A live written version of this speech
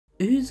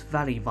Ouse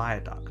Valley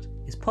Viaduct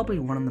is probably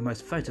one of the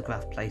most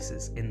photographed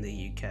places in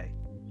the UK.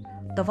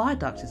 The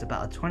viaduct is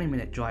about a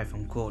 20-minute drive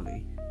from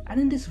Crawley,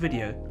 and in this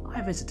video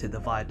I visited the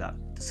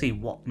viaduct to see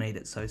what made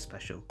it so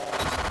special.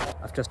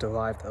 I've just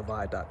arrived at the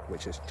viaduct,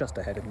 which is just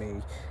ahead of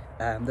me.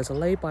 There's a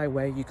lay-by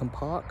where you can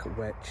park,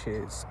 which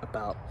is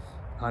about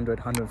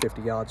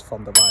 100-150 yards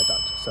from the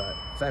viaduct, so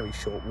very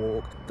short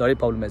walk. The only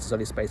problem is there's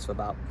only space for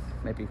about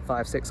maybe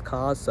 5-6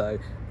 cars, so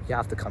you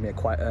have to come here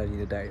quite early in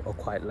the day or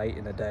quite late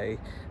in the day.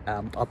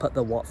 I'll put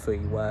the what 3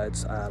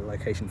 words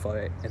location for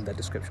it in the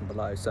description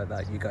below so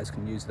that you guys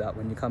can use that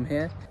when you come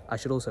here. I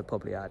should also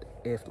probably add,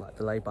 if like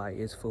the lay-by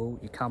is full,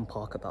 you can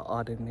park at the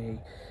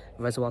Ardenney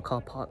Reservoir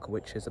car park,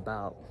 which is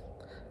about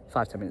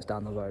 5-10 minutes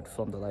down the road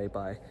from the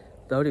lay-by.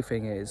 The only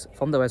thing is,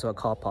 from the Reservoir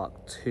car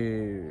park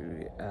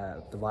to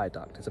the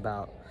viaduct is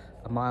about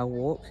a mile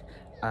walk,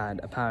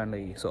 and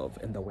apparently sort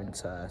of in the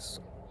winter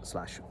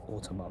 /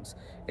 autumn months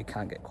it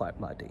can get quite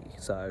muddy,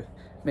 so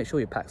make sure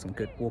you pack some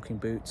good walking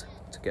boots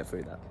to get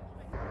through that.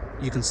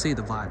 You can see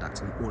the viaduct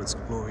in all its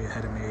glory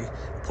ahead of me.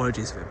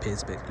 Apologies if it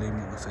appears a bit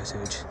gloomy in the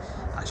footage.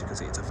 As you can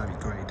see, it's a very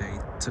grey day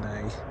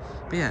today.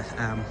 But yeah,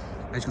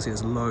 as you can see,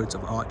 there's loads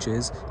of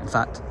arches. In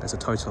fact, there's a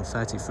total of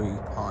 33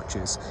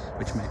 arches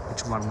which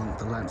run along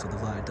the length of the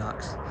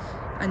viaduct.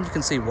 And you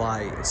can see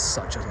why it's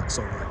such a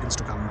sort of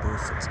Instagrammable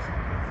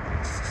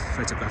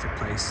photographic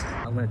place.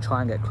 I'm going to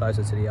try and get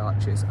closer to the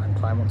arches and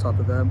climb on top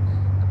of them.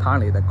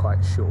 Apparently they're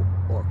quite short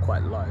or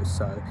quite low,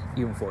 so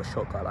even for a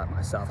short guy like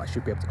myself, I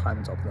should be able to climb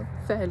on top of them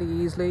fairly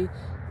easily,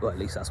 or at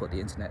least that's what the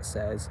internet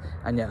says.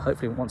 And yeah,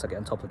 hopefully once I get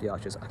on top of the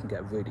arches, I can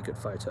get a really good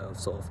photo of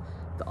sort of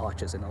the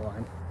arches in a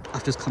line.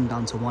 I've just come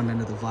down to one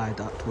end of the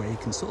viaduct where you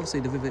can sort of see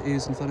the River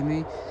Ouse in front of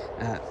me.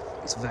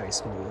 It's very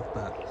small,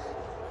 but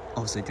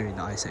obviously during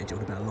the Ice Age it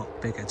would have been a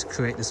lot bigger to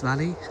create this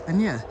valley.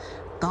 And yeah,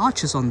 the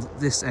arches on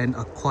this end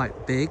are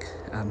quite big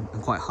and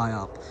quite high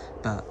up,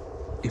 but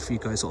if you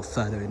go sort of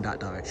further in that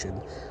direction,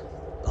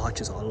 the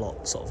arches are a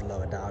lot sort of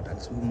lower down and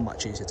it's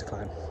much easier to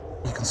climb.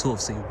 You can sort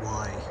of see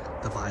why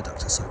the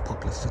viaduct is so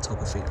popular for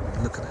photography. I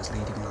mean, look at those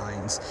leading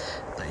lines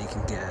that you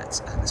can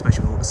get, and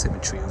especially with all the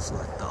symmetry of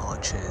like the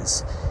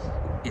arches.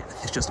 Yeah,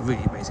 it's just a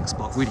really amazing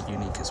spot, really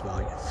unique as well.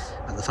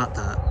 And the fact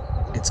that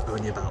it's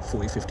only about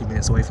 40-50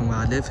 minutes away from where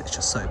I live, it's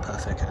just so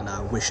perfect, and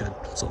I wish I'd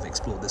sort of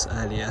explored this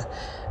earlier.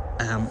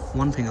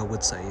 One thing I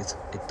would say is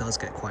it does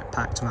get quite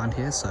packed around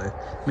here, so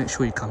make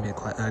sure you come here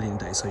quite early in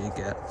the day so you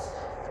get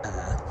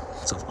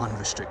sort of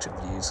unrestricted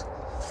views.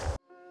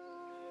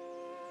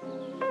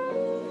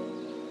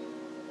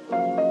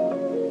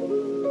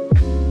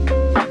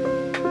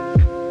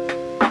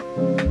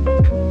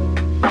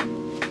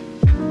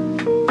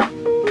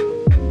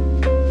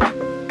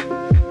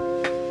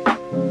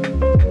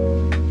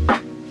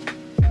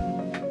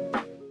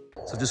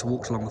 So I've just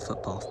walked along the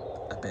footpath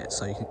a bit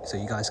so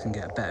you guys can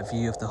get a better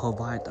view of the whole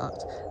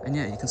viaduct, and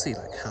yeah, you can see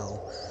like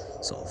how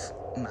sort of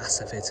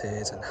massive it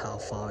is and how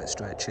far it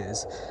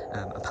stretches.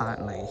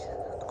 Apparently,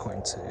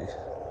 according to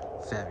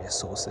various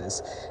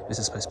sources, this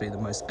is supposed to be the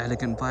most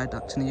elegant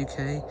viaduct in the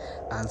UK,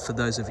 and for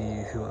those of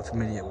you who are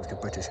familiar with your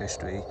British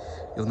history,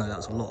 you'll know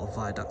that a lot of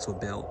viaducts were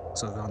built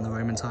sort of around the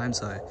Roman time,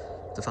 so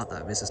the fact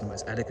that this is the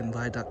most elegant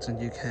viaduct in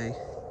the UK,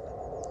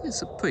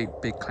 it's a pretty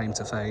big claim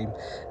to fame.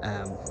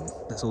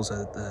 There's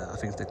also I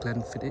think the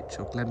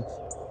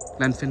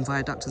Glenfin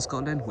Viaduct in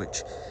Scotland,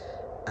 which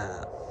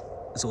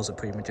is also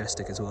pretty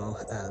majestic as well.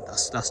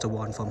 That's the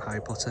one from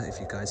Harry Potter, if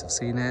you guys have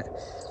seen it.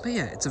 But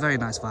yeah, it's a very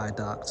nice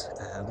viaduct.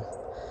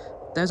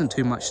 There isn't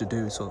too much to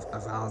do sort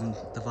of around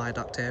the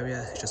viaduct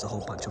area. It's just a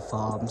whole bunch of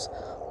farms,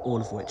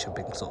 all of which have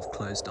been sort of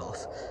closed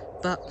off.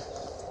 But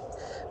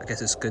I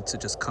guess it's good to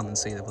just come and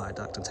see the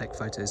viaduct and take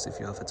photos if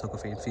you're a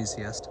photography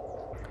enthusiast.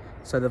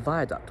 So the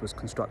viaduct was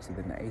constructed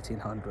in the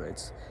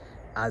 1800s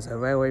as a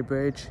railway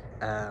bridge,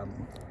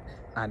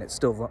 and it's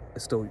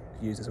still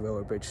used as a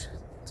railway bridge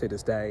to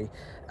this day.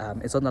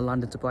 It's on the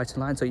London to Brighton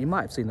line, so you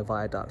might have seen the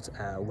viaduct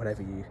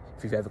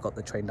if you've ever got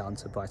the train down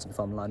to Brighton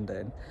from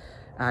London.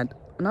 And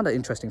another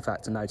interesting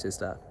fact to note is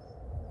that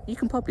you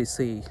can probably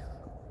see,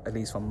 at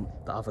least from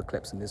the other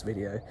clips in this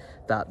video,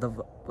 that the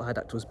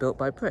viaduct was built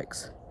by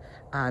bricks.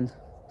 And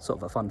sort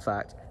of a fun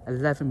fact,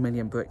 11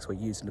 million bricks were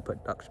used in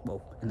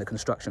the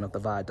construction of the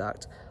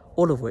viaduct,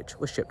 all of which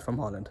was shipped from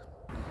Holland.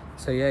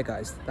 So yeah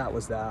guys, that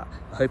was that.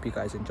 I hope you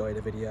guys enjoyed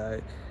the video.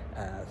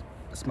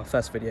 It's my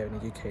first video in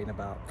the UK in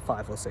about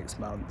 5 or 6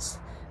 months.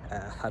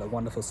 Had a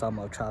wonderful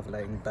summer of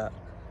travelling, but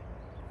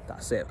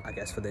that's it I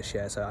guess for this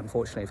year. So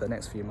unfortunately for the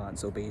next few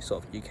months it'll be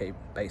sort of UK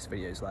based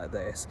videos like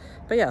this.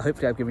 But yeah,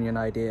 hopefully I've given you an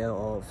idea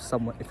of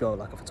if you're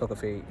like a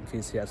photography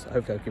enthusiast,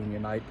 hopefully I've given you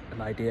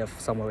an idea of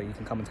somewhere where you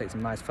can come and take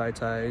some nice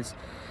photos.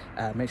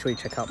 Make sure you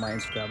check out my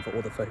Instagram for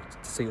to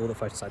see all the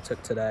photos I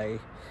took today.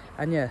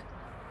 And yeah,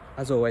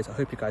 as always, I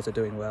hope you guys are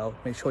doing well.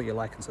 Make sure you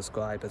like and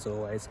subscribe as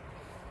always,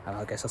 and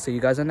I guess I'll see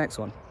you guys in the next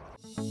one.